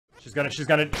She's gonna...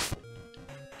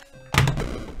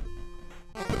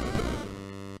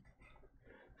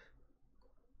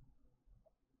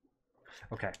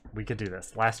 Okay, we could do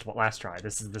this. Last try.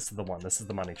 This is the one. This is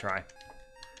the money try.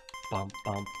 Bump,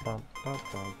 bump, bump, bump,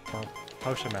 bump, bump.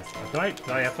 Potion master. Did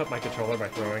I F up my controller by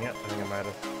throwing it? I think I might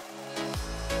have.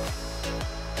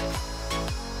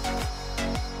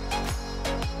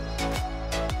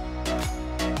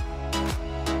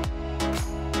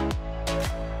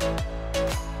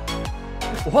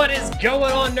 What is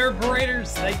going on, Nerd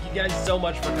Paraders? Thank you guys so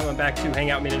much for coming back to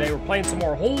hang out with me today. We're playing some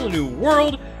more Whole New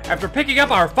World after picking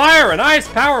up our fire and ice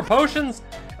power potions.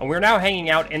 And we're now hanging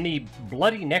out in the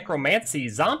Bloody Necromancy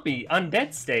Zombie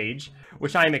Undead stage,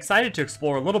 which I am excited to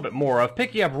explore a little bit more of,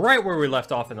 picking up right where we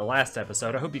left off in the last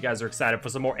episode. I hope you guys are excited for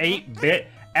some more 8-bit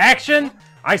action.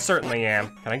 I certainly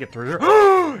am. Can I get through here?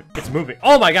 It's moving.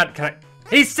 Oh my god, can I?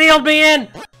 He sealed me in!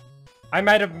 I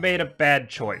might have made a bad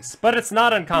choice, but it's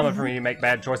not uncommon for me to make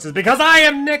bad choices because I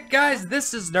am Nick, guys.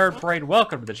 This is Nerd Parade.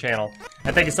 Welcome to the channel,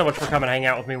 and thank you so much for coming and hanging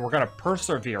out with me. We're gonna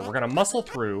persevere. We're gonna muscle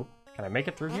through. Can I make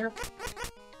it through here?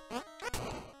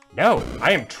 No,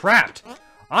 I am trapped.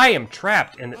 I am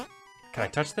trapped in the... Can I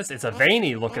touch this? It's a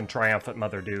veiny looking triumphant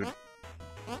mother dude.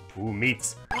 Ooh,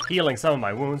 meats. Healing some of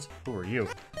my wounds. Who are you?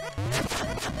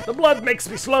 The blood makes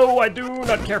me slow. I do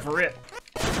not care for it.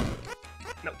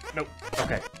 No, no.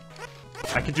 Okay.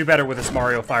 I could do better with this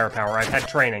Mario firepower. I've had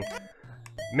training.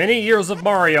 Many years of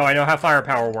Mario, I know how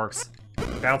firepower works.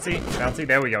 Bouncy, bouncy,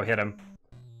 there we go, hit him.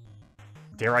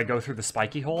 Dare I go through the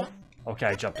spiky hole? Okay,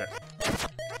 I jumped it.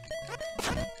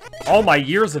 All my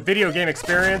years of video game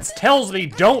experience tells me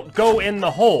don't go in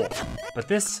the hole. But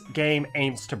this game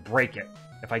aims to break it.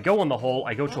 If I go in the hole,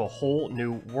 I go to a whole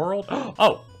new world.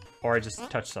 Oh, or I just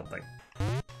touched something.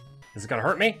 Is it gonna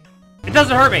hurt me? It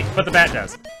doesn't hurt me, but the bat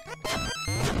does.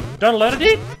 Don't let it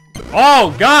eat?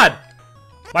 Oh, God!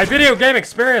 My video game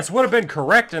experience would have been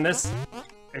correct in this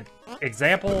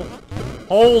example.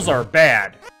 Holes are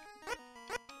bad.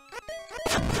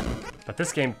 But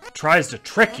this game tries to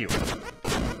trick you.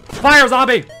 Fire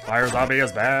zombie! Fire zombie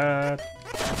is bad.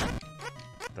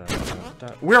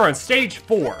 We're on stage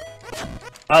 4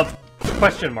 of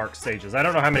question mark stages. I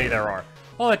don't know how many there are.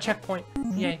 Oh, a checkpoint.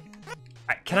 Yay.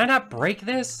 Can I not break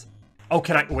this? Oh,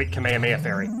 can I? Wait, Kamehameha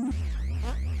Fairy.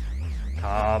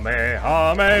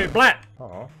 Kamehameha Blat!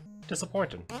 Oh,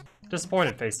 disappointed.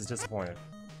 Disappointed face is disappointed.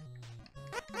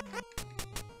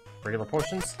 Regular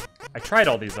portions? I tried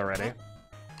all these already.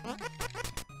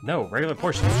 No, regular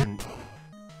portions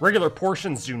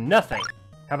do nothing.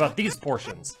 How about these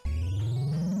portions?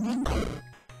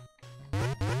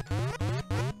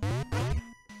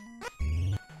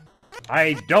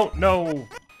 I don't know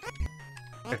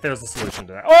if there's a solution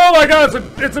to that. Oh my god,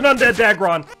 it's an undead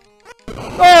Dagron!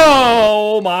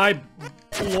 Oh my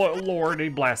lord, he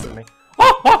blasted me.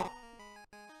 Oh, oh!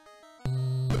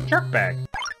 Jerkbag.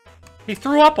 He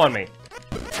threw up on me.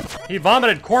 He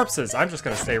vomited corpses. I'm just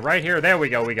gonna stay right here. There we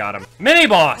go, we got him.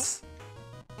 Mini-boss!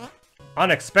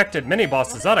 Unexpected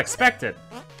mini-boss is unexpected.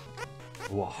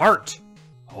 Ooh, a heart.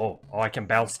 Oh, I can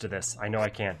bounce to this. I know I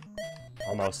can.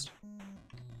 Almost.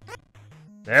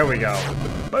 There we go.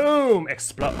 Boom!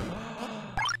 Explode.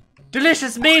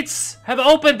 Delicious meats have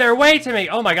opened their way to me!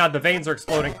 Oh my god, the veins are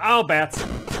exploding. Oh, bats.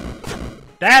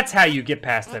 That's how you get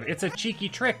past them. It's a cheeky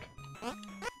trick.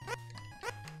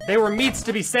 They were meats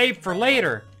to be saved for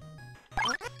later.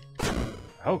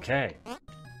 Okay.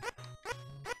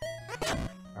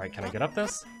 Alright, can I get up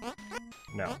this?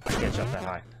 No, I can't jump that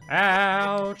high.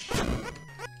 Ouch!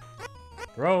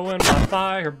 Throwing my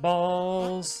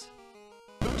fireballs.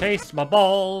 Taste my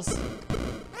balls.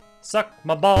 Suck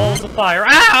my balls of fire.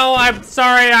 Ow! I'm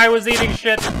sorry, I was eating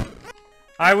shit.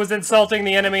 I was insulting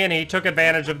the enemy and he took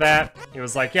advantage of that. He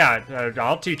was like, yeah,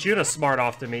 I'll teach you to smart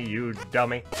off to me, you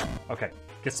dummy. Okay,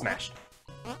 get smashed.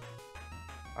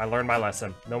 I learned my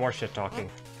lesson. No more shit talking.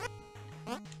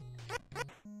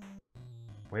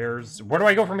 Where do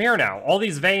I go from here now? All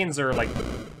these veins are like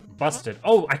busted.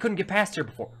 Oh, I couldn't get past here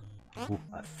before. Ooh,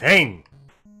 a thing.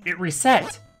 It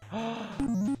reset. Oh,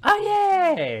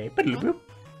 yay! Boop.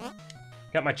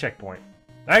 Got my checkpoint.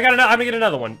 I'm gonna get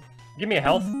another one. Give me a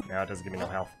health? No, it doesn't give me no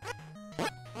health.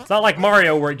 It's not like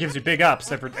Mario where it gives you big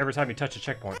ups every time you touch a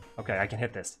checkpoint. Okay, I can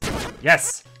hit this.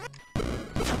 Yes!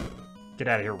 Get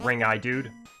out of here, ring-eye dude.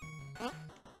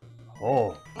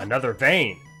 Oh, another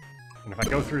vein. And if I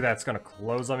go through that, it's gonna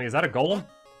close on me. Is that a golem?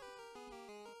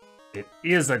 It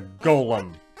is a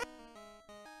golem.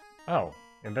 Oh,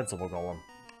 invincible golem.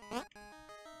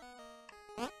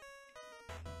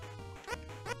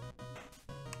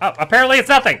 Oh, apparently it's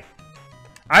nothing!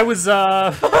 I was,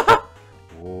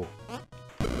 Whoa.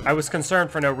 I was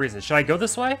concerned for no reason. Should I go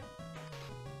this way?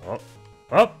 Oh.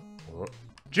 Oh.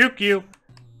 Juke you.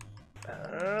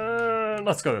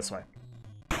 Let's go this way.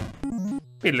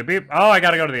 Beep beep. Oh, I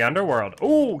gotta go to the underworld.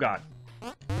 Oh, God.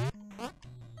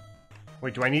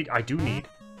 Wait, do I need... I do need...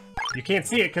 You can't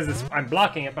see it because I'm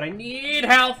blocking it, but I need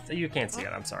health. You can't see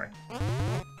it, I'm sorry.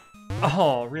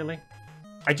 Oh, really?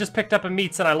 I just picked up a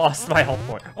meats and I lost my health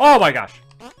point. Oh my gosh.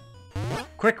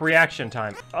 Quick reaction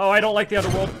time. Oh, I don't like the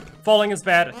underworld. Falling is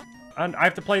bad. And I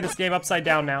have to play this game upside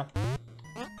down now.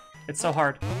 It's so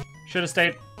hard. Should have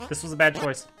stayed. This was a bad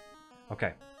choice.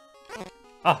 Okay.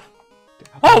 Oh.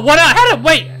 Oh, what? How did...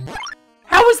 Wait.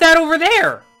 How was that over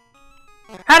there?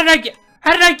 How did I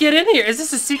get in here? Is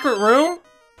this a secret room?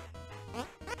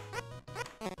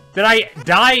 Did I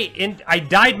die in... I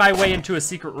died my way into a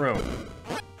secret room.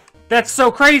 That's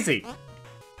so crazy.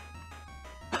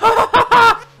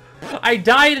 I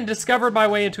died and discovered my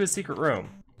way into a secret room.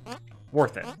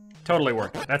 Worth it. Totally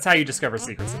worth it. That's how you discover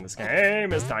secrets in this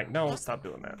game. Is dying. No, stop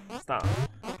doing that. Stop.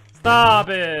 Stop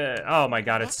it. Oh my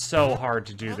god, it's so hard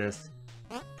to do this.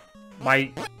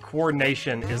 My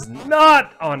coordination is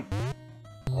not on...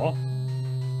 Oh.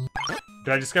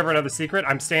 Did I discover another secret?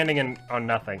 I'm standing on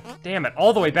nothing. Damn it,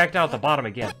 all the way back down at the bottom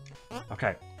again.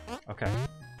 Okay. Okay.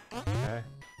 Okay.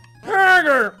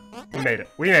 We made it.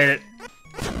 We made it.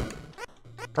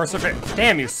 Persevere.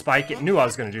 Damn you, Spike. It knew I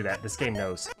was going to do that. This game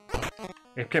knows.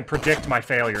 It can predict my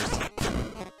failures.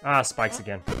 Ah, Spikes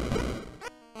again.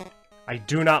 I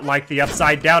do not like the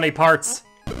upside-downy parts.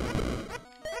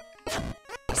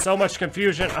 So much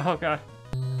confusion. Oh, God.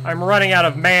 I'm running out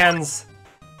of mans.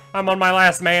 I'm on my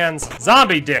last mans.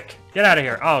 Zombie dick. Get out of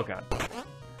here. Oh, God.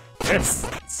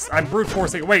 I'm brute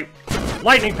forcing. Wait.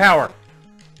 Lightning power.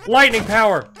 Lightning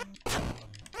power.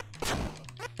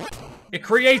 It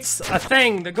creates a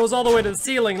thing that goes all the way to the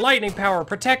ceiling. Lightning power.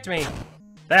 Protect me.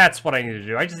 That's what I need to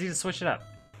do. I just need to switch it up.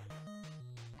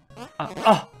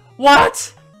 Oh.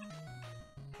 What?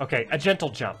 Okay. A gentle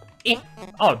jump.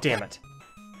 Oh, damn it.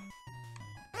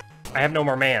 I have no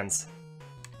more mans.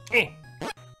 Can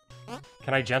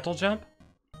I gentle jump?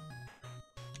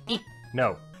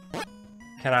 No.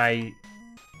 Can I...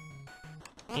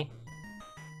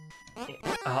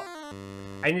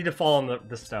 I need to fall on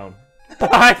the stone.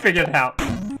 I figured it out.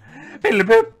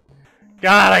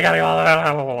 God, I gotta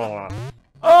go.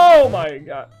 Oh my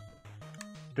god.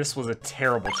 This was a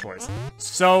terrible choice.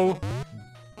 So...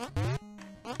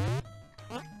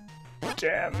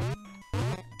 Damn.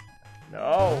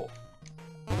 No.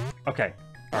 Okay.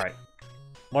 Alright.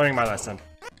 Learning my lesson.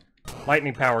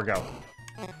 Lightning power, go.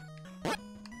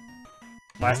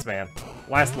 Last man.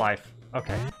 Last life.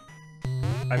 Okay.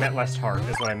 I meant last heart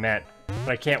is what I meant. But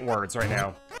I can't words right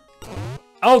now.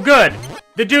 Oh, good!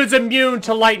 The dude's immune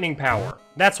to lightning power.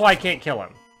 That's why I can't kill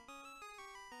him.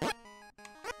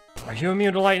 Are you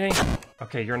immune to lightning?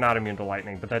 Okay, you're not immune to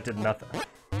lightning, but that did nothing.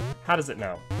 How does it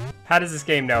know? How does this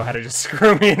game know how to just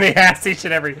screw me in the ass each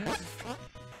and every...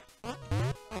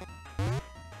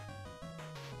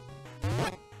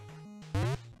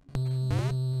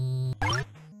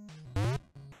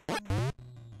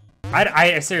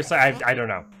 I seriously, I don't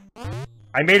know.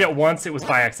 I made it once, it was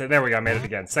by accident. There we go, I made it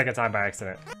again. Second time by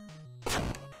accident.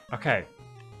 Okay.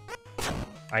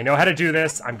 I know how to do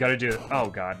this. I'm gonna do it. Oh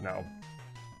god, no.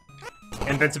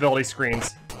 Invincibility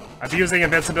screens. I'm using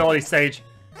invincibility stage.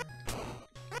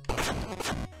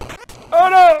 Oh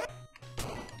no!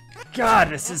 God,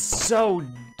 this is so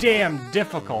damn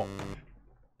difficult.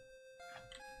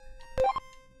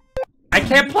 I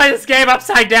can't play this game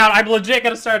upside down. I'm legit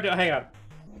gonna start doing. Hang on.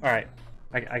 All right,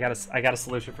 I got a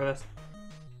solution for this.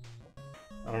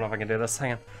 I don't know if I can do this.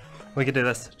 Hang on, we can do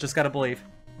this. Just gotta believe.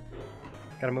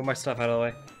 Gotta move my stuff out of the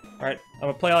way. All right, I'm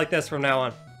gonna play like this from now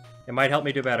on. It might help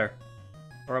me do better,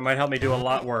 or it might help me do a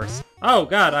lot worse. Oh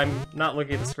God, I'm not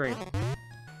looking at the screen.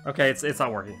 Okay, it's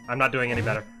not working. I'm not doing any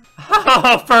better.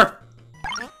 For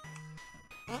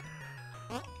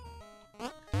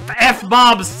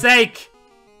F-Bob's sake!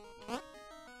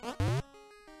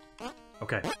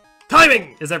 Okay.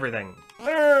 Timing is everything!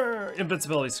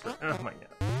 Invincibility screen. Oh my god.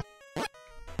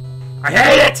 I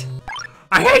hate it!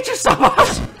 I hate you so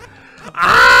much!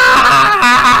 Ah!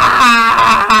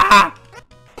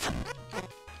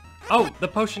 Oh, the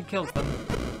potion kills them.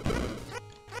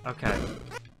 Okay.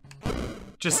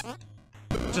 Just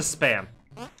spam.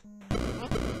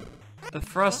 The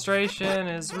frustration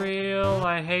is real.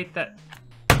 I hate that.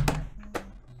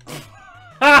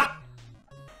 Ah!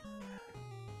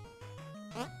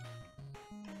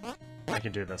 I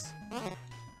can do this.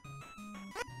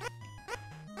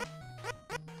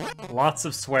 Lots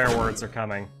of swear words are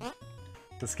coming.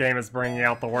 This game is bringing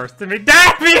out the worst in me.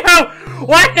 Damn you!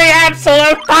 What the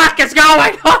absolute fuck is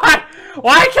going on?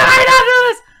 Why can I not do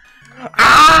this?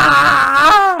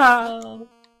 Ah!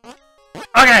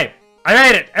 Okay, I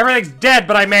made it. Everything's dead,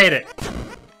 but I made it.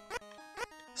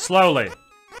 Slowly.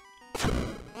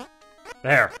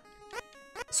 There.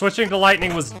 Switching to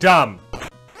lightning was dumb.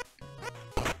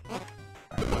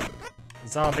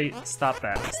 Zombie, stop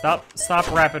that.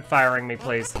 Stop rapid firing me,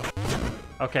 please.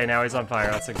 Okay, now he's on fire.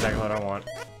 That's exactly what I want.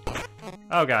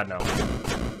 Oh god, no.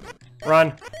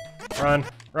 Run. Run.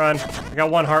 Run. I got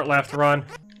 1 heart left. Run.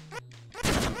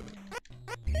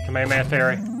 Kamehameha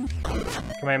Fairy.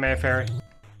 Kamehameha Fairy.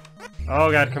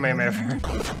 Oh god, Kamehameha Fairy.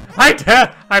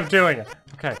 I'm doing it.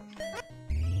 Okay.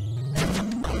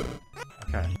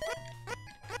 Okay.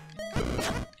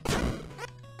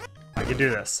 I can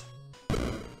do this.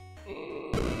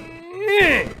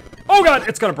 Oh god,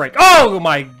 it's gonna break. Oh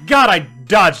my god, I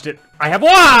dodged it. I have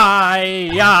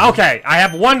yeah, okay. I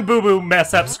have 1 boo-boo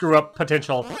mess up, screw up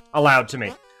potential allowed to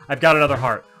me. I've got another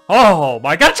heart. Oh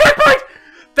my god, checkpoint!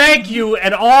 Thank you,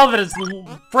 and all that is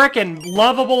frickin'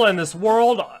 lovable in this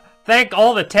world. Thank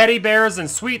all the teddy bears and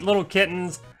sweet little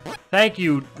kittens. Thank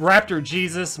you, Raptor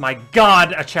Jesus. My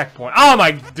god, a checkpoint. Oh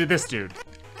my, this dude.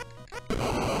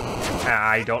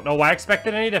 I don't know why I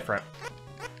expected any different.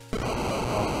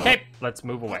 Okay, let's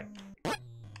move away.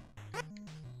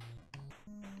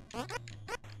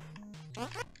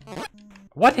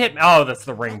 What hit me? Oh, that's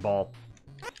the ring ball.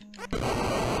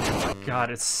 Oh my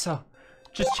god, it's so...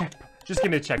 Just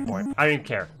give me a checkpoint. I don't even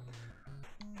care.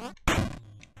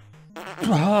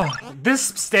 Oh, this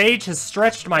stage has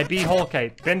stretched my beehole.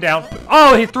 Okay, bend down.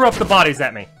 Oh, he threw up the bodies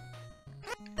at me.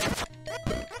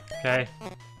 Okay.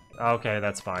 Okay,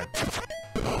 that's fine.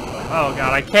 Oh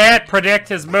god, I can't predict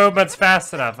his movements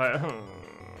fast enough.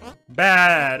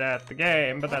 Bad at the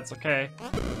game, but that's okay.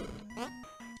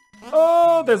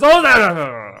 Oh, there's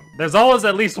always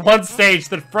at least one stage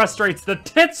that frustrates the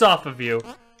tits off of you.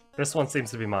 This one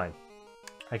seems to be mine.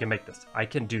 I can make this. I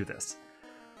can do this.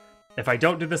 If I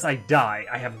don't do this, I die.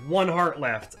 I have 1 heart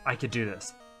left. I could do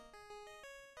this.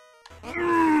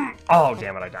 Oh,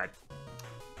 damn it, I died.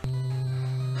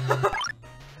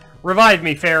 Revive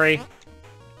me, fairy.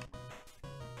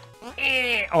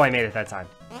 Oh, I made it that time.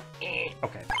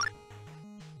 Okay.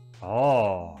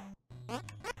 Oh.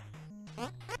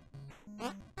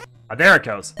 Oh, there it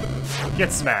goes.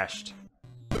 Get smashed.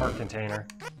 Heart container.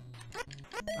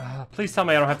 Please tell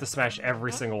me I don't have to smash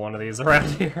every single one of these around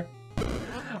here.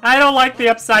 I don't like the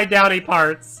upside-downy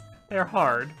parts. They're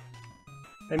hard.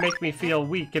 They make me feel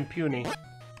weak and puny.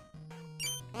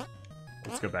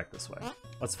 Let's go back this way.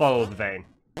 Let's follow the vein.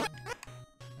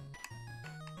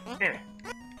 Okay,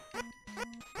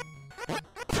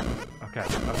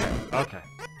 okay.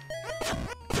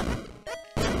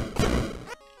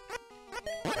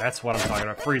 That's what I'm talking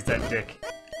about. Freeze that dick.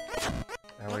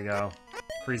 There we go.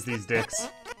 Freeze these dicks.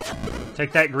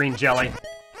 Take that green jelly.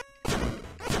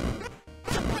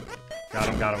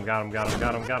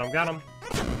 Got him.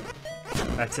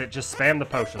 That's it, just spam the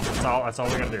potions. That's all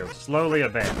we gotta do. Slowly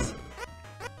advance.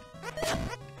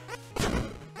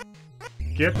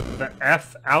 Get the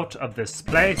F out of this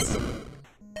place.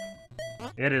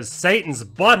 It is Satan's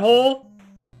butthole.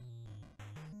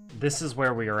 This is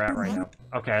where we are at right now.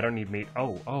 Okay, I don't need meat.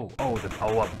 Oh,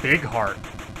 a big heart.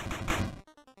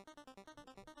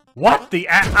 What the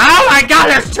oh my god,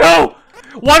 there's 2!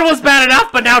 1 was bad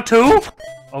enough, but now 2?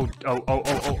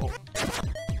 Oh.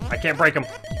 I can't break them.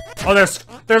 Oh,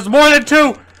 there's more than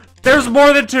 2! There's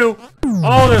more than 2!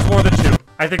 Oh, there's more than 2.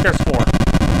 I think there's 4.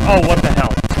 Oh, what the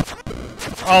hell?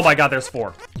 Oh my god, there's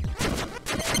 4.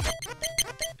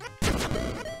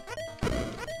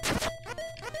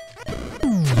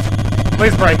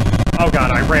 Please break. Oh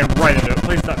god, I ran right into it.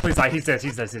 Please die. He's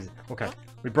dead. Okay,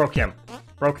 we broke him.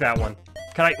 Broke that one.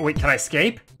 Can I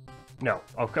escape? No.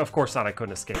 Oh, of course not, I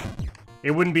couldn't escape. It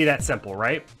wouldn't be that simple,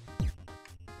 right?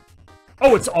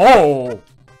 Oh, it's... Oh!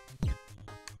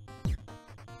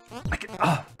 I can...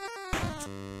 Ah!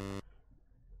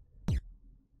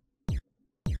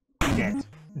 Dead.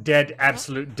 Dead,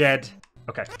 absolute dead.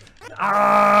 Okay.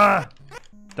 Ah!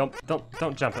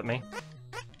 Don't jump at me.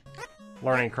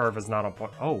 Learning curve is not on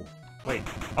point. Oh, wait.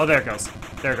 Oh, there it goes.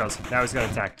 There it goes. Now he's gonna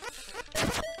attack.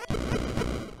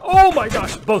 Oh my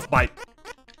gosh, both bite.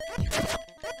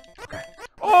 Okay.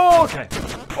 Oh, okay.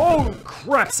 Oh,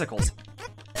 crapsicles.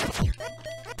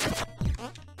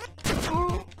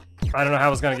 I don't know how I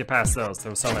was gonna get past those.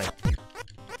 There were so many.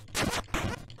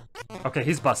 Okay,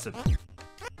 he's busted.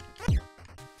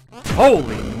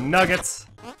 Holy nuggets.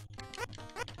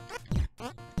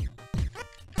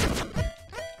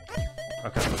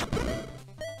 Okay.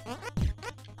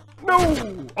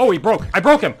 No! Oh, he broke. I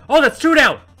broke him. Oh, that's 2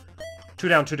 down. 2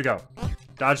 down, 2 to go.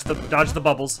 Dodge the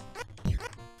bubbles.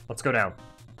 Let's go down.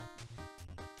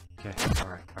 Okay,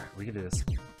 alright, we can do this.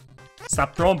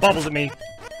 Stop throwing bubbles at me.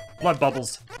 Blood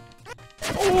bubbles.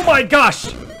 Oh my gosh!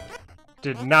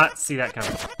 Did not see that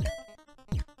coming.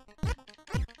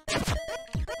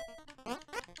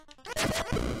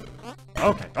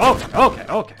 Okay.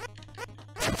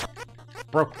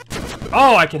 Broke.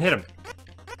 Oh, I can hit him.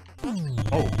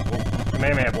 Oh,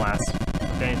 Kamehameha blast.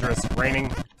 Dangerous.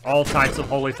 Raining all types of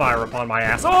holy fire upon my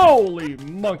ass. Holy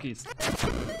monkeys.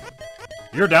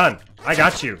 You're done. I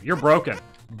got you. You're broken.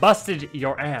 Busted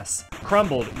your ass.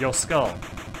 Crumbled your skull.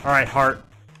 Alright, heart.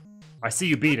 I see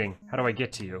you beating. How do I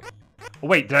get to you? Oh,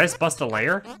 wait, did I just bust a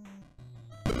layer?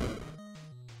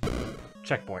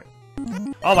 Checkpoint.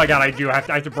 Oh my god, I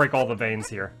have to break all the veins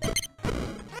here.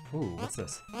 Ooh, what's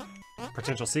this?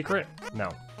 Potential secret? No.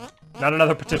 Not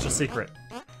another potential secret.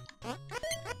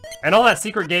 And all that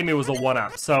secret gave me was a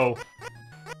 1-up, so...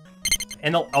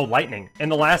 oh, lightning. In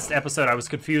the last episode, I was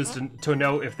confused to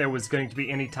know if there was going to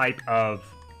be any type of...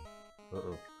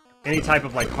 any type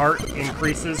of, like, heart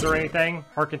increases or anything.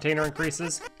 Heart container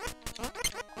increases.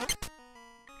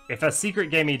 If a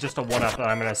secret gave me just a 1-up,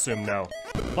 I'm gonna assume no.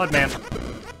 Bloodman.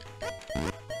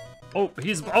 Oh,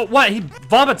 oh, what? He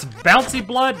vomits bouncy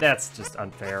blood? That's just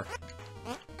unfair.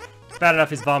 It's bad enough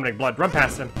he's vomiting blood. Run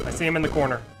past him. I see him in the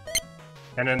corner.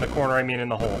 And in the corner, I mean in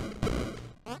the hole.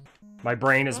 My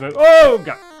brain is moving. Oh,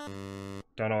 God.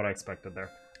 Don't know what I expected there.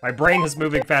 My brain is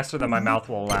moving faster than my mouth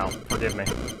will allow. Forgive me.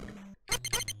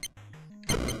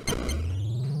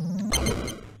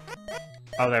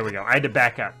 Oh, there we go. I had to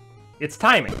back up. It's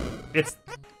timing.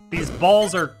 These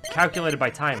balls are calculated by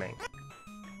timing.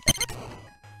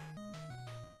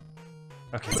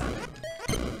 Okay, it's on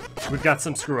it. We've got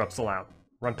some screw-ups allowed.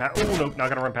 Run past. Oh, nope, not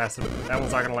gonna run past him. That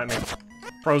one's not gonna let me.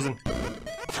 Frozen.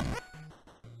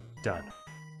 Done.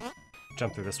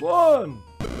 Jump through this one.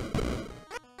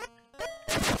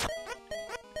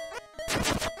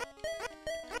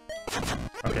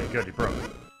 Okay, good, he broke.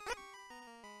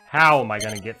 How am I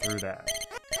gonna get through that?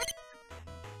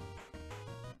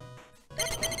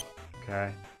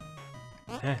 Okay.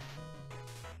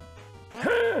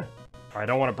 I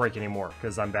don't want to break anymore,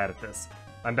 because I'm bad at this.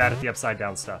 I'm bad at the upside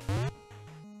down stuff.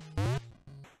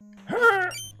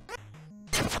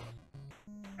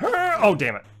 Oh,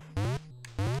 damn it.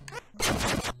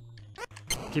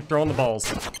 Keep throwing the balls.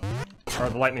 Or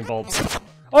the lightning bulbs.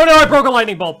 Oh no, I broke a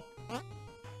lightning bulb!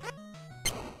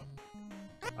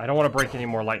 I don't want to break any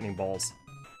more lightning balls.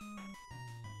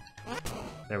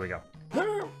 There we go.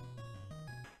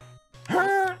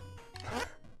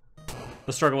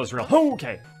 The struggle is real. Oh,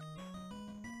 okay.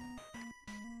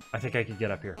 I think I can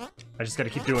get up here. I just gotta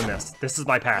keep doing this. This is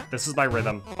my path. This is my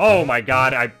rhythm. Oh my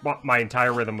god, my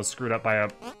entire rhythm was screwed up by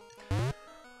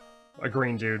a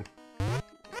green dude.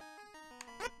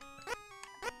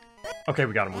 Okay,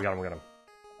 we got him.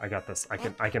 I got this. I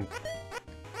can outthink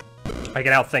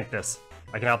this.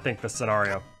 I can outthink this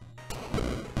scenario.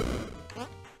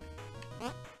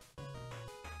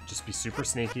 Just be super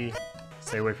sneaky.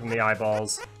 Stay away from the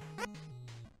eyeballs.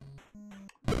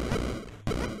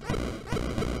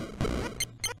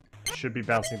 Should be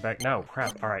bouncing back. No,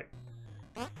 crap. Alright.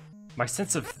 My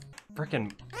sense of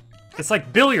frickin'... It's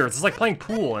like billiards. It's like playing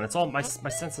pool, and it's all... My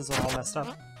senses are all messed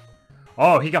up.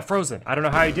 Oh, he got frozen. I don't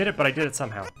know how he did it, but I did it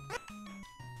somehow.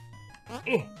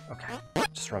 Okay.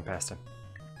 Just run past him.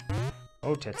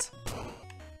 Oh, tits.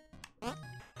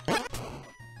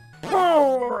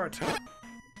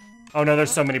 Oh no,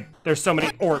 there's so many...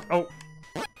 Oh.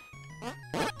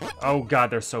 Oh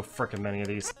god, there's so frickin' many of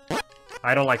these.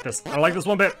 I don't like this. I don't like this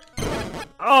one bit.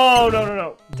 Oh,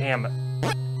 no. Damn it.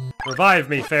 Revive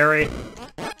me, fairy.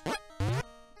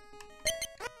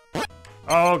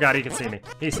 Oh god, he can see me.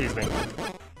 He sees me.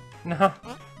 No.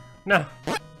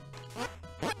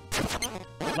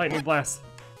 Lightning blast.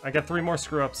 I got 3 more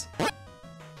screw-ups.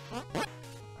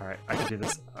 Alright, I can do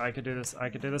this. I can do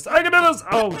this.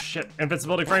 Oh shit.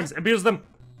 Invincibility frames. Abuse them.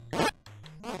 Oh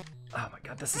my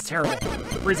god, this is terrible.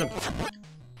 Freeze him.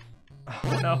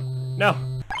 Oh, no.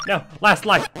 Last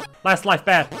life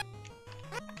bad.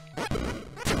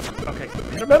 Okay.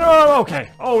 Hit him. Oh,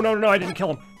 okay. Oh, no, I didn't kill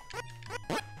him.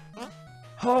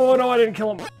 Oh, no, I didn't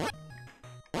kill him.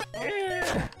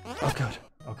 Oh, good.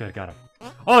 Okay, I got him.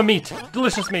 Oh, meat.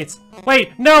 Delicious meats.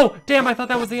 Wait, no! Damn, I thought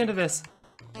that was the end of this.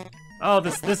 Oh,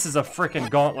 this is a frickin'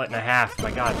 gauntlet and a half.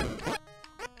 My god.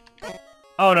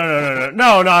 Oh, no.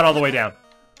 No, not all the way down.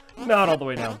 Not all the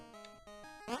way down.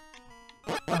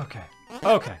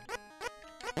 Okay.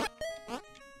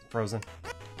 Frozen.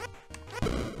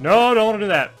 No, don't want to do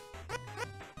that.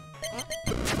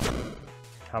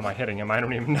 How am I hitting him? I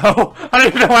don't even know. I don't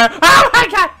even know why. Oh my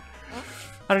god!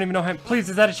 I don't even know how. Please,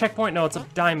 is that a checkpoint? No, it's a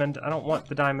diamond. I don't want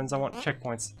the diamonds. I want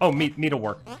checkpoints. Oh, meat will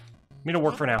work. Meat will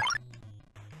work for now.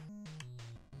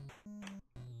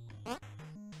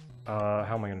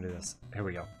 How am I gonna do this? Here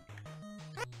we go.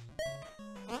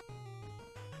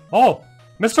 Oh!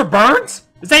 Mr. Burns?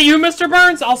 Is that you, Mr.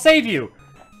 Burns? I'll save you!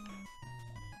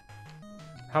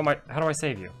 How do I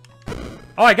save you?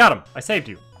 Oh, I got him! I saved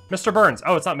you. Mr. Burns.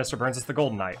 Oh, it's not Mr. Burns, it's the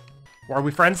Golden Knight. Well, are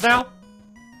we friends now?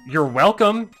 You're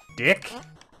welcome, dick.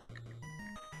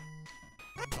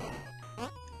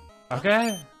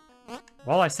 Okay.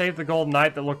 Well, I saved the Golden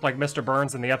Knight that looked like Mr.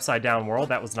 Burns in the Upside Down world.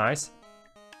 That was nice.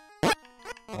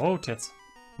 Oh, tits.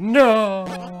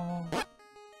 No!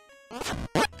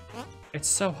 It's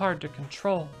so hard to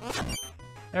control.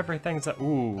 Everything's a—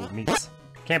 ooh, meats.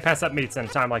 Can't pass up meats in a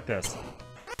time like this.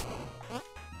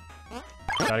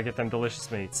 Gotta get them delicious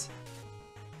meats.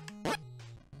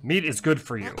 Meat is good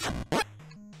for you.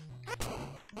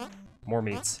 More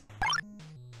meats.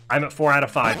 I'm at 4 out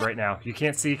of 5 right now. You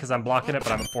can't see because I'm blocking it,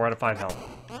 but I'm at 4 out of 5 health.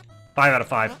 5 out of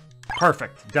 5.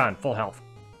 Perfect. Done. Full health.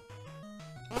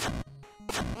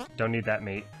 Don't need that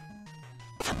meat.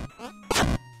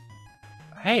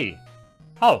 Hey!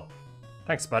 Oh!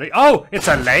 Thanks, buddy. Oh! It's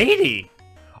a lady!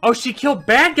 Oh, she killed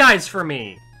bad guys for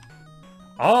me!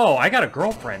 Oh, I got a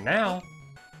girlfriend now.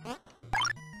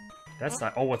 That's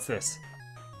not— oh, what's this?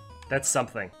 That's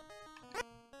something.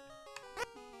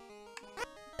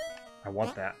 I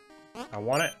want that. I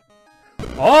want it.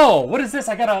 Oh! What is this?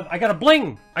 I got a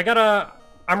bling!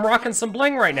 I'm rocking some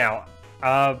bling right now.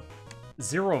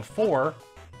 0 of 4.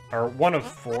 Or 1 of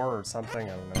 4 or something.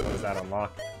 I don't know. What does that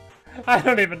unlock? I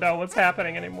don't even know what's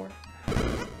happening anymore.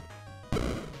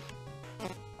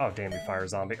 Oh, damn, you fire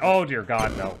zombie. Oh, dear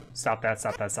God, no. Stop that,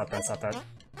 stop that, stop that, stop that.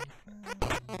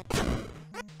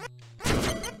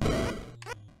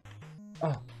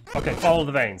 Oh, okay, follow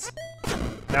the veins.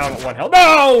 Now I'm at 1 health.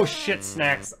 No! Shit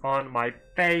snacks on my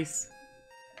face.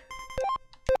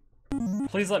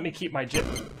 Please let me keep my gem.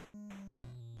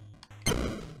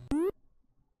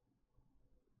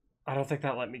 I don't think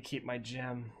that let me keep my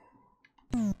gem.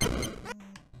 Oh,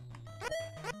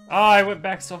 I went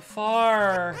back so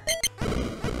far.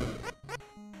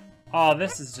 Oh,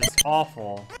 this is just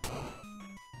awful.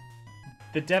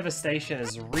 The devastation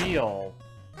is real.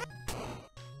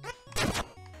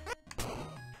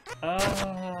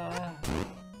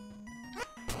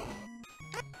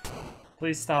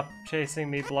 Please stop chasing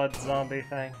me, blood zombie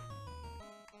thing.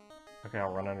 Okay,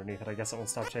 I'll run underneath it. I guess it won't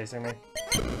stop chasing me.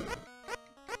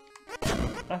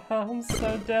 Oh, I'm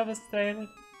so devastated.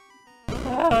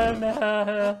 Oh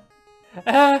no.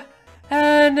 Oh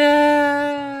no.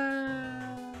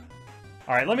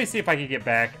 Alright, let me see if I can get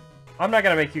back. I'm not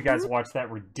gonna make you guys watch that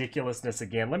ridiculousness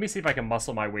again. Let me see if I can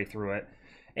muscle my way through it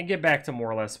and get back to more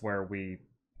or less where we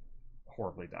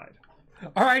horribly died.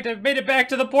 Alright, I've made it back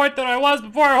to the point that I was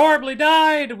before I horribly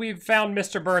died! We've found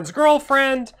Mr. Burns'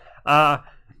 girlfriend.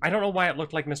 I don't know why it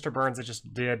looked like Mr. Burns, it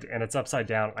just did, and it's upside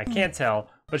down. I can't tell,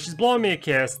 but she's blowing me a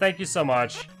kiss. Thank you so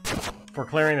much for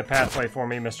clearing the pathway for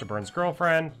me, Mr. Burns'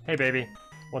 girlfriend. Hey, baby.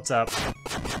 What's up?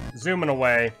 Zooming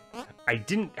away. I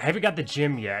haven't got the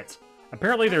gym yet.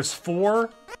 Apparently there's 4.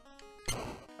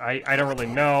 I don't really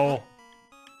know.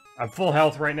 I'm full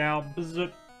health right now.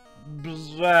 You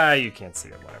can't see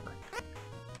it, whatever.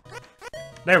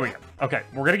 There we go. Okay,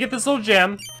 we're gonna get this little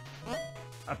gem.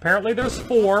 Apparently there's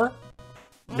 4.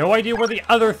 No idea where the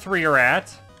other 3 are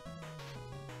at.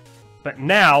 But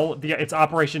now, it's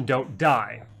Operation Don't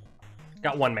Die.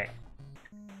 Got 1 man.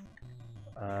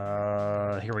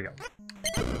 Here we go.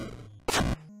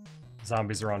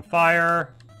 Zombies are on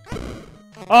fire.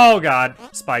 Oh god,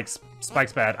 spikes.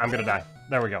 Spikes bad. I'm gonna die.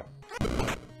 There we go.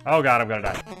 Oh god, I'm gonna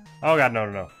die. Oh god, no,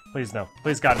 no, no. Please no.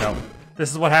 Please god, no.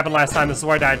 This is what happened last time. This is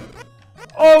where I died.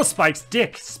 Oh, spikes.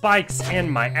 Dick spikes in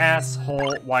my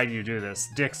asshole. Why do you do this?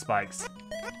 Dick spikes.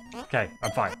 Okay,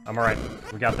 I'm fine. I'm alright.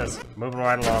 We got this. Moving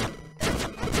right along.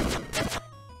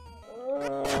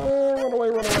 Run away,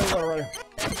 run away, run away.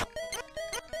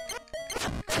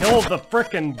 Kill the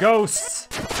frickin' ghosts.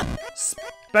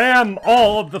 Spam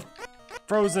all of the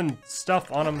frozen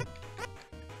stuff on him.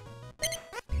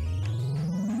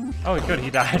 Oh, good, he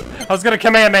died. I was gonna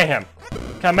Kamehameha him.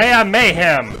 Kamehameha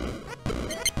him.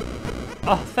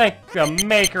 Oh, thank the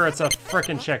maker, it's a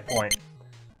frickin' checkpoint.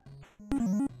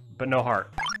 But no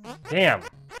heart. Damn.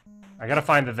 I gotta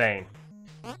find the vein.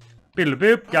 Beedle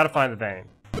boop, gotta find the vein.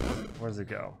 Where does it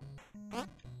go?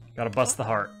 Gotta bust the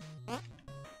heart.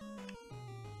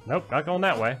 Nope, not going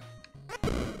that way.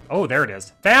 Oh, there it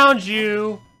is. Found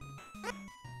you!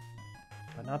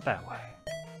 But not that way.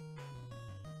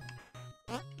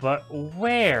 But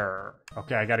where?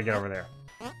 Okay, I gotta get over there.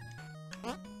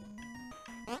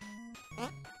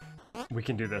 We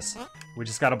can do this. We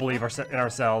just gotta believe in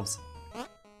ourselves.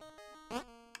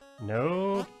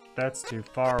 Nope, that's too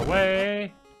far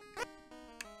away.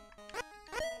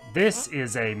 This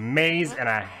is a maze and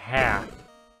a half.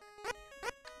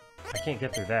 I can't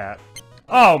get through that.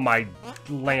 Oh my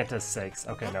Lantis sakes.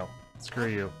 Okay, no. Screw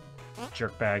you.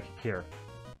 Jerkbag. Here.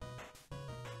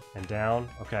 And down.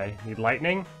 Okay, need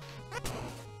lightning.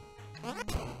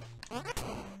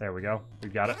 There we go. We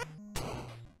got it.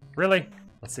 Really?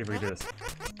 Let's see if we can do this.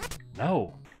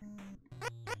 No.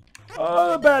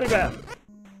 Oh, baddie bat.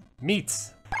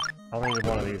 Meats. I only need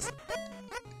one of these.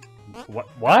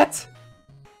 What?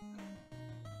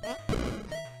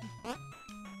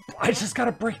 I just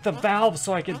gotta break the valve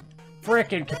so I can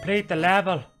frickin' complete the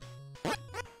level.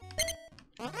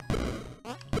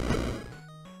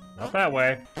 Not that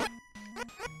way.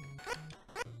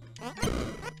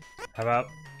 How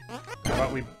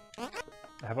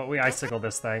about we icicle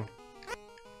this thing?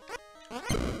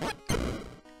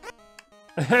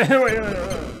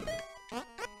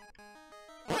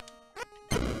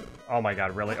 Oh my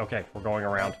god, really? Okay, we're going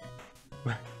around.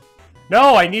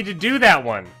 No, I need to do that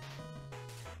one!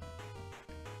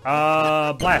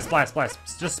 Blast.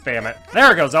 Just spam it.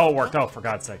 There it goes! Oh, it worked. Oh, for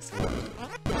God's sakes, it worked.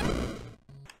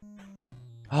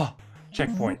 Oh,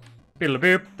 checkpoint.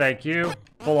 Beedle-boop, thank you.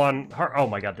 Full on heart. Oh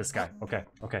my god, this guy. Okay.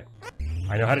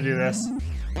 I know how to do this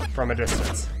from a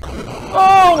distance.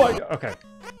 Oh my god, okay.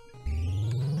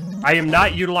 I am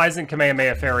not utilizing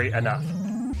Kamehameha Fairy enough.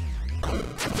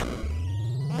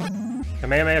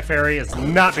 Kamehameha Fairy is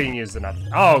not being used enough.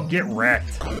 Oh, get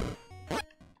wrecked.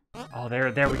 Oh,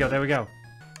 there we go.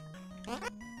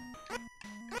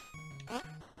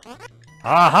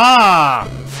 Aha!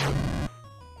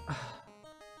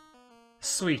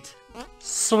 Sweet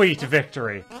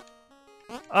victory.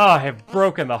 Oh, I have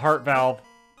broken the heart valve.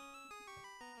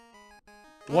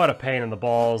 What a pain in the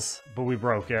balls, but we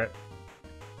broke it.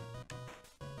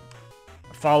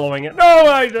 Following it. No,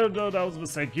 that was a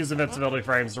mistake. Use invincibility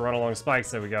frames to run along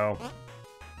spikes. There we go.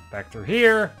 Back through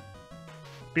here.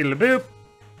 Beedle-boop.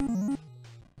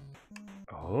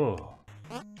 Oh.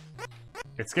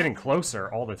 It's getting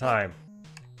closer all the time.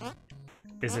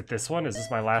 Is it this one? Is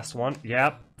this my last one?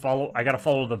 Yep. I gotta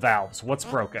follow the valves. What's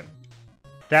broken?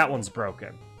 That one's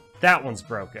broken. That one's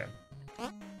broken.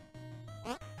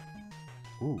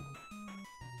 Ooh.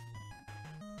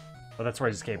 Well, that's where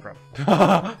I just came from.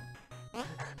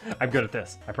 I'm good at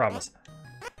this. I promise.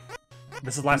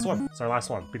 This is the last one. It's our last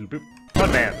one. Beedle-boop.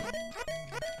 Bloodman!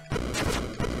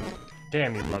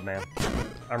 Damn you, Bloodman.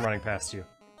 I'm running past you.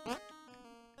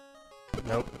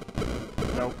 Nope.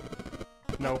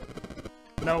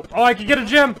 Oh, I can get a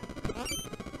gem!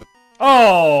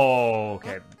 Oh,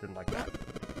 okay. Didn't like that.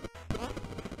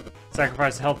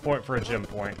 Sacrifice a health point for a gem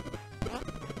point.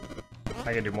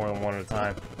 I can do more than one at a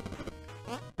time.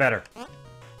 Better.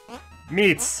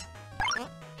 Meats!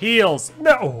 Heals!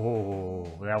 No!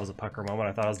 Oh, that was a pucker moment.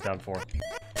 I thought I was done for.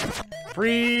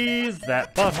 Freeze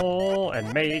that butthole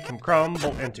and make him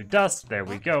crumble into dust. There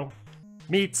we go.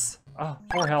 Meats. Oh,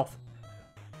 4 health.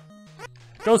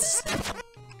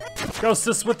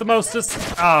 Ghostus with the mostest.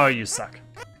 Oh, you suck.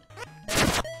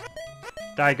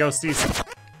 Die, ghosties.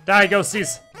 Die,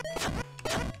 ghosties.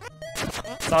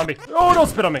 Zombie. Oh, don't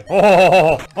spit on me.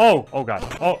 Oh, god.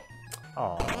 Oh.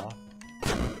 Aww.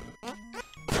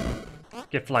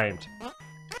 Get flamed.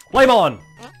 Flame on!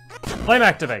 Flame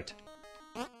activate.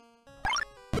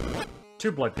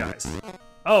 2 blood guys.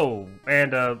 Oh,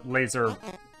 and a laser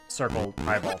circle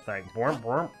eyeball thing.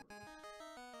 Borm.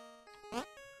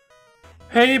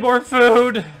 Hey, more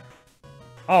food!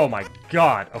 Oh my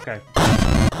god, okay.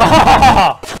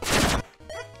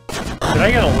 Did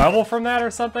I get a level from that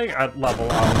or something? A level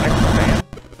of extra man?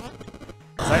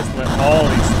 Because I just lit all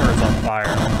these turds on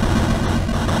fire.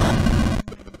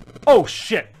 Oh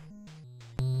shit!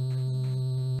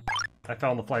 I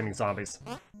fell in the flaming zombies.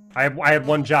 I had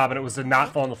one job and it was to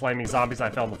not fall in the flaming zombies. I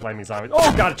fell in the flaming zombies.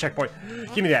 Oh, got a checkpoint!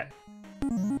 Give me that!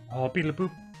 Oh, beedle-boop.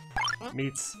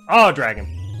 Meats. Oh, dragon.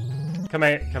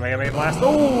 Kamehameha blast.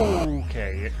 Oh,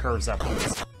 okay, it curves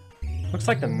upwards. Looks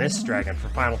like the Mist Dragon for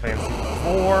Final Fantasy IV.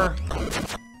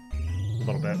 A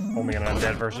little bit. Only an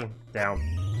undead version. Down.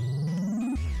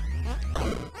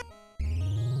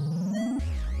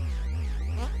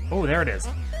 Oh, there it is.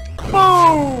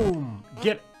 Boom!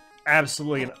 Get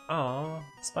absolutely an... Aw,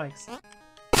 spikes.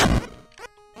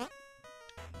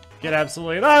 Get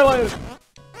absolutely annihilated!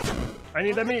 I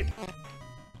need that meat.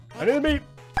 I need the meat.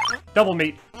 Double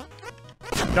meat.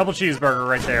 Double cheeseburger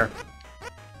right there.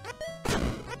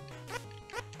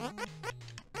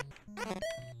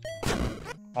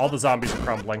 All the zombies are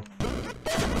crumbling.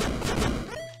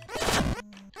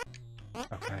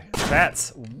 Okay,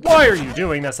 that's... Why are you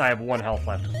doing this? I have 1 health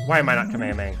left. Why am I not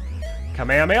Kamehameha?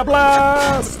 Kamehameha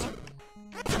Blast!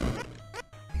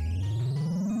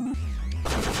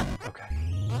 Okay.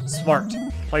 Smart.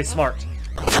 Play smart.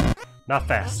 Not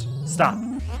fast. Stop.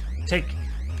 Take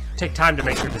time to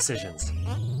make your decisions.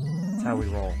 That's how we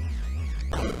roll.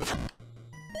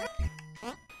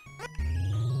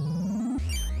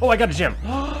 Oh, I got a gem.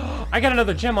 I got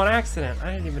another gem on accident.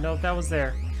 I didn't even know if that was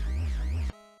there.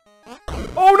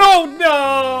 Oh no,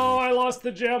 no! I lost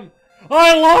the gem.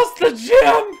 I lost the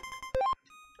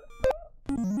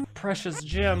gem! Precious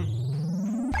gem.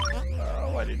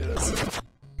 Oh, why did you do this?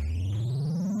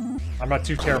 I'm not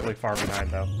too terribly far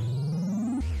behind, though.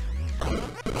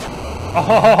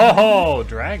 Oh,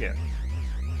 dragon.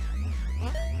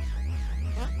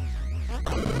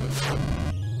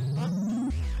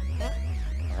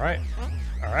 Alright.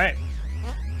 Alright.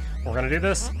 We're gonna do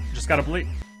this. Just gotta believe.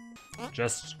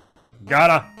 Just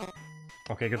gotta.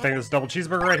 Okay, good thing there's a double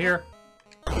cheeseburger right here.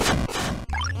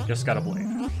 Just gotta believe.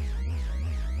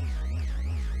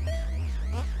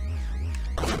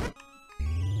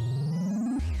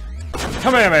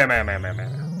 Come here,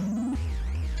 man.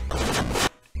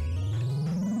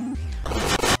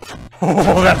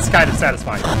 Oh, that's kind of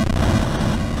satisfying.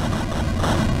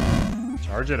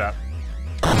 Charge it up.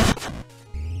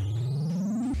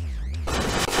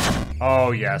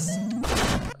 Oh, yes.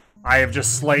 I have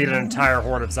just slayed an entire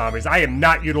horde of zombies. I am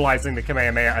not utilizing the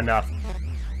Kamehameha enough.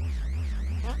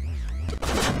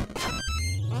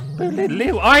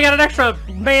 Oh, I got an extra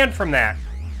man from that.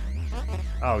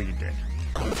 Oh, you did.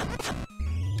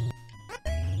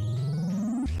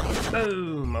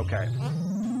 Boom. Okay.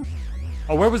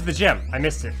 Oh, where was the gem? I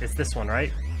missed it. It's this one,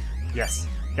 right? Yes.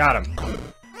 Got him.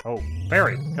 Oh,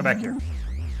 fairy. Come back here.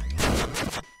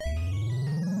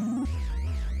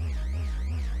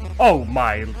 Oh,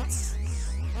 my...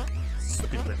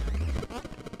 Stupid.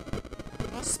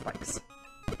 Spikes.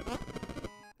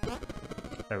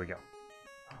 There we go.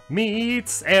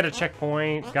 Meats and a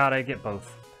checkpoint. Gotta get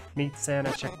both. Meats and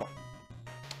a checkpoint.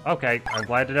 Okay, I'm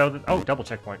glad to know that... Oh, double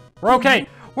checkpoint. We're okay!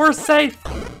 We're safe!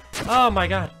 Oh my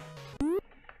god.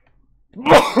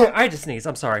 I just sneezed,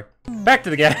 I'm sorry. Back to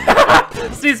the game.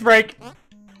 Sneeze break!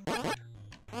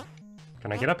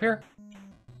 Can I get up here?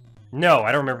 No,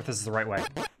 I don't remember if this is the right way.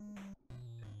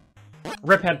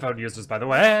 Rip headphone users, by the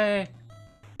way.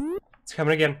 It's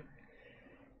coming again.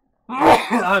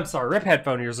 I'm sorry, rip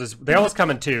headphone users. They always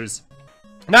come in twos.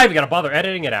 Not even gonna bother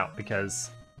editing it out because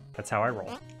that's how I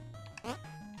roll.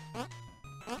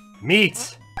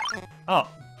 Meat! Oh.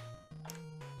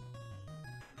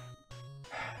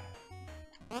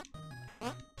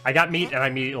 I got meat and I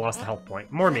immediately lost the health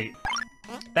point. More meat.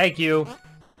 Thank you.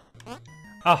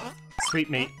 Oh, sweet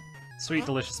meat. Sweet,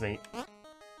 delicious meat.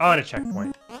 Oh, and a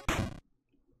checkpoint.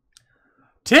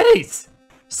 Titties!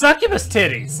 Succubus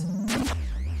titties!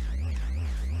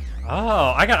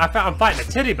 Oh, I'm fighting a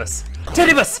tittybus.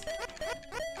 Tittybus!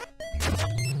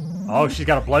 Oh, she's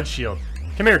got a blood shield.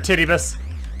 Come here, tittybus.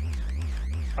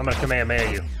 I'm gonna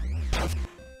Kamehameha you.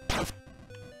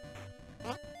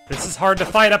 This is hard to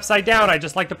fight upside down, I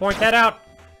just like to point that out.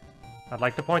 I'd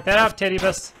like to point that out,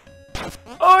 tittybus.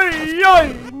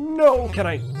 Ay, no, can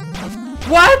I...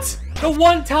 What? The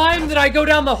one time that I go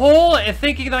down the hole and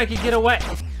thinking that I could get away.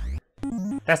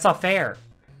 That's not fair.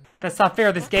 That's not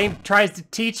fair. This game tries to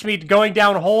teach me going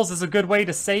down holes is a good way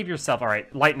to save yourself.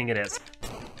 Alright, lightning it is.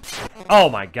 Oh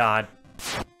my god.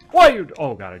 Why you...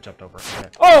 Oh god, I jumped over it. Okay.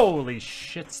 Holy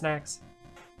shit, snacks.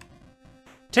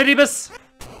 Tittybus!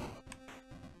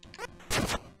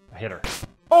 I hit her.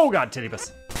 Oh god,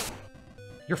 Tittybus.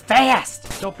 You're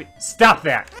fast! Don't be... Stop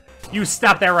that! You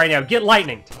stop that right now. Get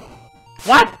lightninged.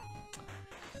 What?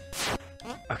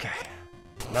 Okay.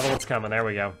 Another one's coming. There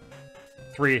we go.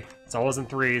 3. It's always in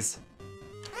 3s.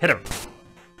 Hit him.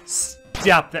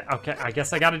 Stop that. Okay, I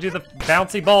guess I gotta do the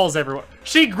bouncy balls everywhere.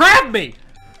 She grabbed me!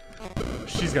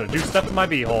 She's gonna do stuff to my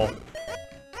beehole.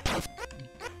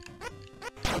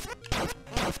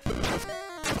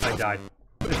 I died.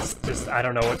 It's just, I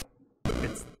don't know what...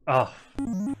 It's... Oh.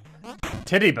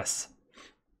 Tittybus.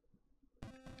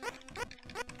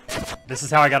 This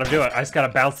is how I gotta do it. I just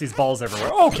gotta bounce these balls everywhere.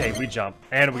 Okay, we jump.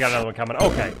 And we got another one coming.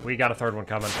 Okay, we got a third one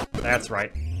coming. That's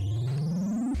right.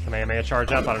 Kamehameha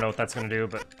charge up. I don't know what that's gonna do,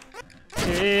 but...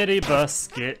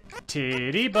 Tittybus, get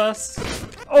Tittybus.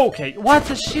 Okay, what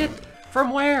the shit?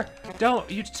 From where? Don't,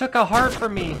 you took a heart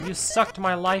from me. You sucked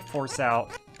my life force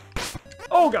out.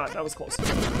 Oh god, that was close.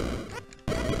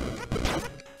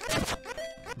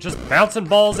 Just bouncing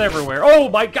balls everywhere. Oh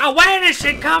my god, where does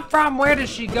she come from? Where does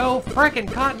she go? Frickin'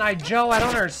 Cotton Eye Joe, I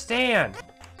don't understand.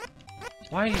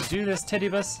 Why do you do this,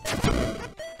 Tittybus?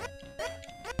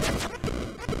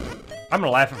 I'm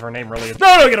gonna laugh if her name really is.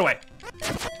 No, get away!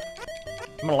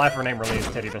 I'm gonna laugh if her name really is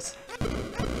Tittybus.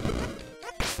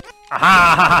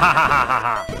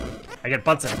 Aha! I get a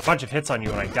bunch of hits on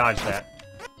you when I dodge that.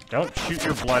 Don't shoot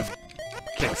your blood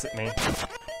kicks at me.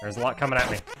 There's a lot coming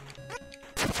at me.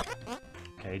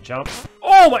 Okay, jump.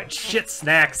 Oh my shit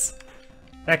snacks!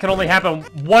 That can only happen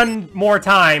one more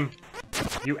time,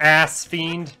 you ass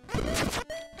fiend.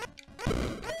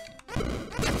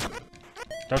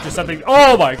 Don't do something.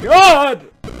 Oh my god!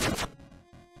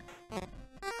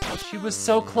 She was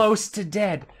so close to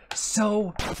dead.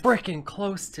 So freaking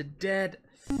close to dead.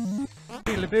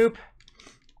 Beedly boop.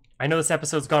 I know this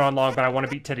episode's gone on long, but I want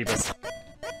to beat Tittybus.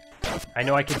 I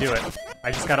know I can do it.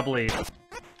 I just gotta believe.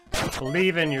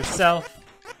 Believe in yourself,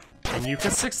 and you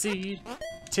can succeed.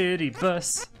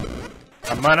 Tittybus.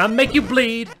 I'm gonna make you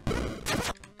bleed.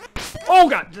 Oh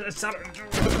god!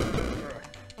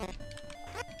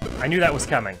 I knew that was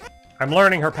coming. I'm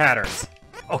learning her patterns.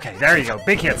 Okay, there you go.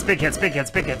 Big hits, big hits, big hits,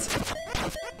 big hits.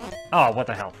 Oh, what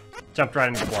the hell? Jumped right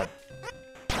into the blood.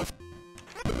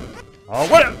 Oh,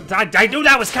 what? I knew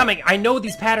that was coming! I know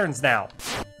these patterns now.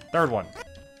 Third one.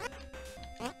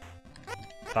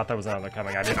 Thought there was another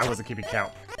coming. I wasn't keeping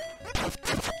count.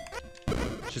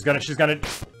 She's gonna...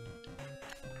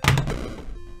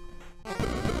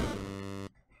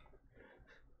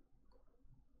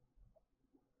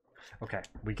 Okay,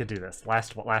 we could do this.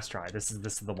 Last try. This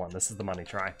is the one. This is the money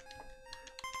try.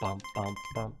 Bump, bump,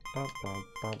 bump, bump, bump,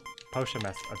 bump. Potion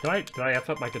mess. Did I F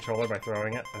up my controller by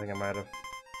throwing it? I think I might have.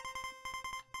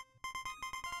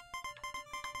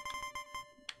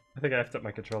 I think I F'd up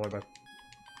my controller by...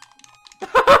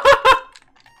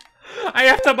 I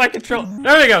F'd up my controller.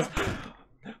 There it goes.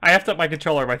 I F'd up my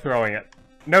controller by throwing it.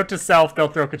 Note to self,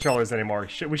 don't throw controllers anymore.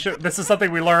 This is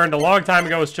something we learned a long time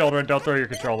ago as children. Don't throw your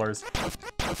controllers.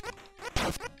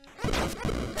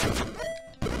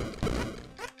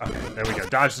 Okay, there we go.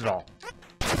 Dodged it all.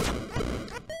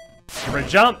 We're gonna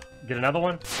jump. Get another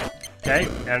one. Okay,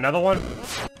 and another one.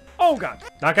 Oh god.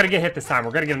 Not gonna get hit this time.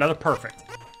 We're gonna get another perfect.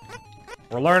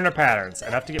 We're learning our patterns.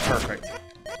 Enough to get perfect.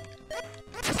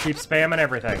 Just keep spamming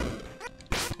everything.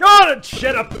 Oh,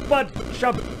 shit up, butt,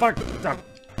 shut, fuck, up.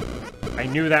 I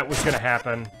knew that was gonna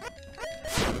happen.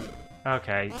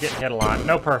 Okay, getting hit a lot.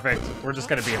 No perfect. We're just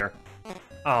gonna beat her.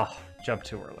 Oh, jumped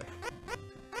too early.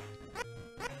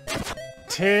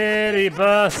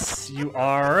 Tittybus, you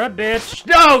are a bitch.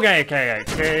 No, okay.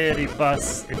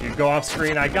 Tittybus, if you go off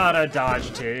screen, I gotta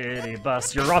dodge.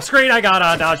 Tittybus, you're off screen, I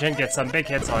gotta dodge and get some big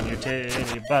hits on you.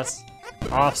 Tittybus,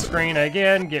 off screen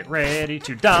again, get ready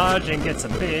to dodge and get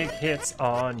some big hits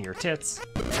on your tits.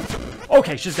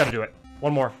 Okay, she's gotta do it.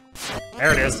 One more.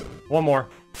 There it is. One more.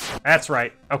 That's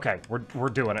right. Okay, we're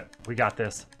doing it. We got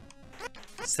this.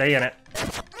 Stay in it.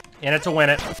 In it to win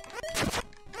it.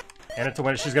 In it to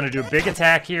win it. She's gonna do a big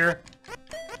attack here.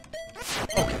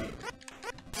 Okay.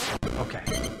 Okay.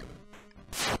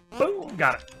 Boom!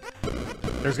 Got it.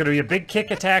 There's gonna be a big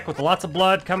kick attack with lots of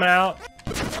blood coming out.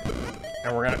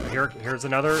 And we're gonna... Here's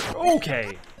another...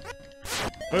 Okay.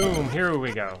 Boom. Here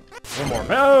we go. One more.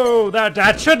 Oh!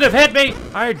 That shouldn't have hit me!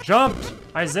 I jumped!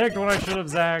 I zigged when I should have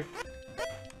zagged.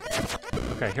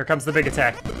 Okay, here comes the big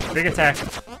attack. Big attack.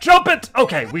 Jump it!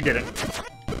 Okay, we did it.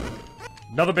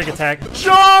 Another big attack.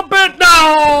 Jump it!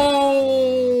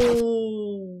 No!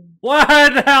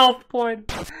 1 health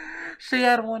point. She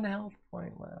had 1 health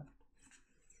point left.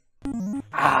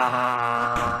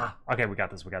 Ah! Okay, we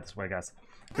got this. We got this. Wait, guys.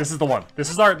 This is the one. This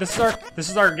is our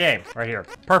game right here.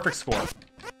 Perfect score.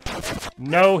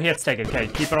 No hits taken. Okay,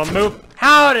 keep it on the move.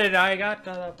 How did I got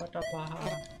to the...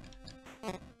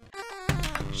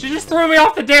 She just threw me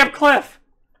off the damn cliff!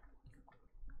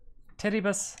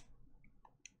 Tittybus,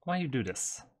 why you do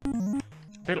this?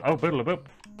 Oh, boodle boop.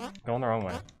 Going the wrong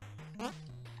way.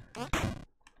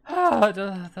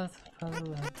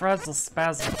 Frazzle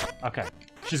spasm. Okay.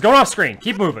 She's going off screen.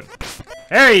 Keep moving.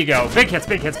 There you go. Big hits,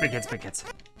 big hits, big hits, big hits.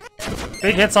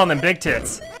 Big hits on them big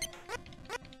tits.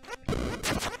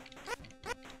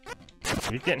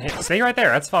 Keep getting hit. Stay right there.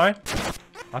 That's fine.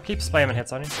 I'll keep spamming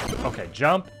hits on you. Okay,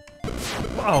 jump.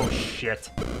 Oh, shit.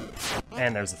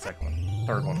 And there's the second one.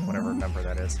 Third one, whatever number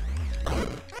that is.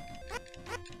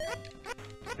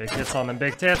 Big hits on them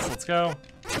big tits. Let's go.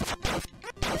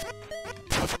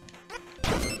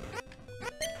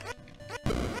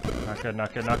 Not good,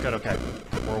 not good, not good. Okay.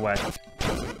 We're away.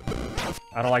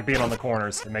 I don't like being on the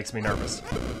corners. It makes me nervous.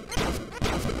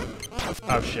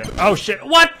 Oh, shit. Oh, shit.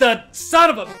 What the son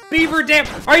of a beaver dam?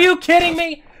 Are you kidding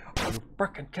me? Are you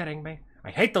frickin' kidding me?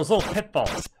 I hate those little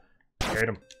pitfalls. I hate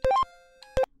them.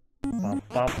 Bum,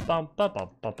 bum, bum, bum, bum,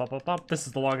 bum, bum, bum, bum. This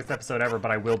is the longest episode ever,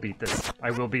 but I will beat this.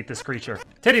 I will beat this creature.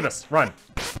 Tittybus, run.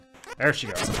 There she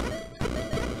goes.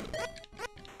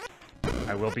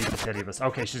 I will beat the Tittybus.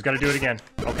 Okay, she's gonna do it again.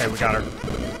 Okay, we got her.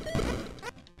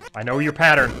 I know your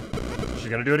pattern. She's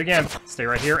gonna do it again. Stay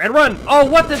right here and run! Oh,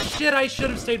 what the shit! I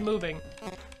should have stayed moving.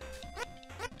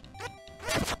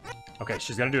 Okay,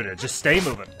 she's gonna do it. Just stay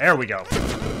moving. There we go.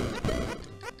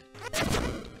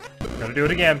 Gonna do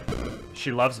it again.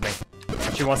 She loves me.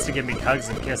 She wants to give me hugs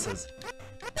and kisses.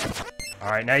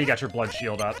 Alright, now you got your blood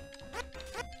shield up.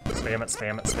 Spam it,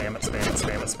 spam it, spam it, spam it,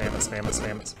 spam it, spam it, spam it,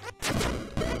 spam it.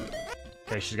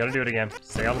 Okay, she's gonna do it again.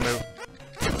 Stay on the move.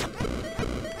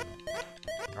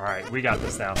 Alright, we got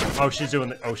this now. Oh, she's doing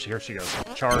the... Oh, here she goes.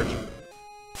 Charge.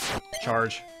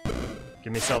 Charge.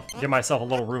 Give myself a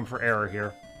little room for error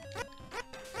here.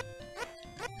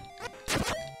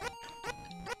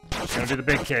 She's gonna do the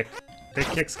big kick. Big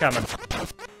kick's coming.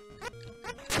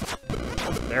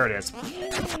 There it is.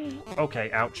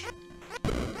 Okay, ouch.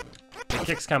 Big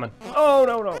kick's coming. Oh,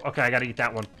 no, no. Okay, I gotta eat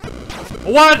that one.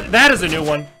 What? That is a new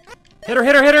one. Hit her,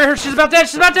 hit her, hit her. She's about dead.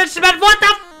 She's about dead. She's about... What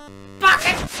the fuck?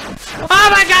 Oh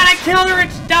my god, I killed her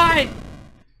and she died!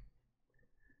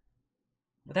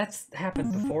 That's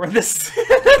happened before in this,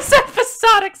 this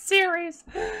episodic series.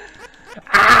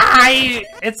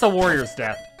 It's a warrior's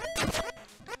death.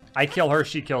 I kill her,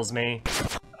 she kills me.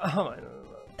 Oh,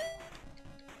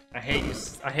 I hate you.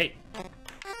 I hate...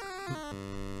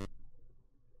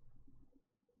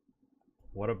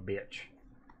 What a bitch.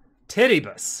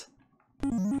 Tittybus.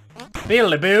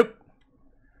 Beedly boop.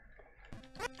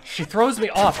 She throws me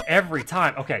off every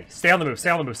time. Okay, stay on the move, stay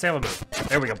on the move, stay on the move.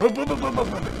 There we go. Boom, boom, boom, boom, boom,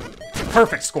 boom.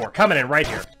 Perfect score. Coming in right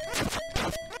here.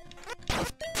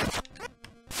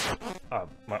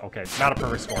 Okay, not a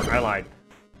perfect score. I lied.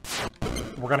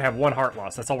 We're gonna have one heart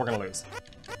loss. That's all we're gonna lose.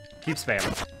 Keep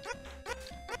spamming.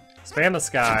 Spam the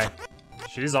sky.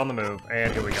 She's on the move.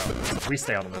 And here we go. We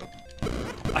stay on the move.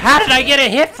 How did I get a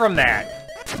hit from that?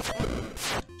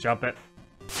 Jump it.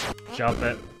 Jump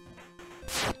it.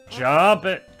 Jump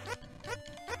it.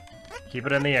 Keep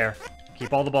it in the air.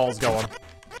 Keep all the balls going.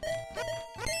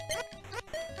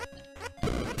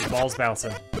 Keep balls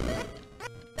bouncing.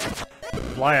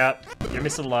 Fly up. Give me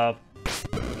some love.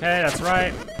 Okay, that's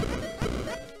right.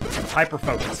 Hyper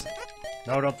focus.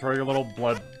 No, don't throw your little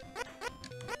blood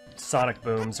sonic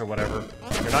booms or whatever.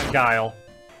 You're not Guile.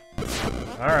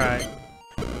 Alright.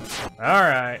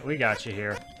 Alright, we got you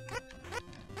here.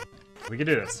 We can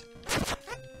do this.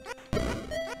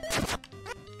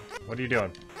 What are you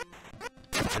doing?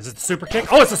 Is it the super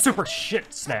kick? Oh, it's a super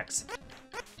shit snacks.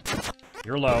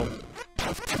 You're low.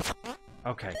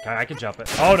 Okay, I can jump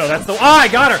it. Oh no, that's the... Oh, I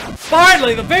got her!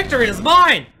 Finally, the victory is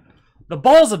mine! The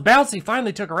balls of Bouncy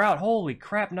finally took her out. Holy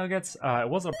crap, nuggets. It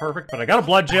wasn't perfect, but I got a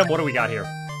blood gem. What do we got here?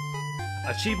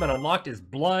 Achievement unlocked is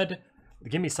blood.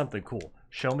 Give me something cool.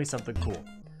 Show me something cool.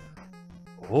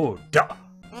 Oh,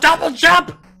 double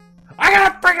jump! I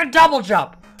got a freaking double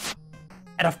jump!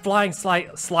 And a flying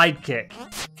slide kick.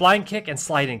 Flying kick and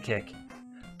sliding kick.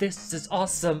 This is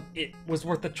awesome. It was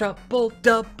worth the trouble.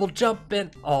 Double jumping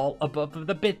all above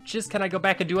the bitches. Can I go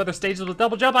back and do other stages with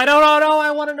double jump? I don't know. I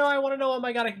want to know. I want to know. Oh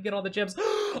my god, I can get all the gems.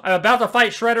 I'm about to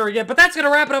fight Shredder again. But that's going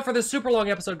to wrap it up for this super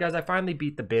long episode, guys. I finally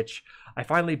beat the bitch. I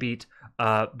finally beat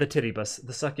the Tittybus,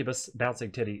 the succubus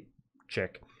bouncing titty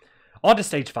chick. On to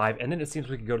stage 5, and then it seems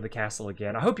we can go to the castle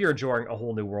again. I hope you're enjoying A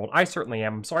Whole New World. I certainly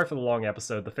am. I'm sorry for the long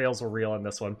episode. The fails were real in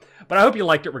this one. But I hope you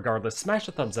liked it regardless. Smash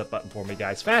the thumbs up button for me,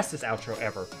 guys. Fastest outro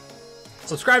ever.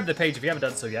 Subscribe to the page if you haven't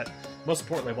done so yet. Most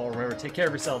importantly of all, remember, take care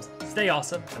of yourselves, stay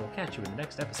awesome, and we'll catch you in the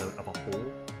next episode of A Whole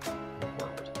New World.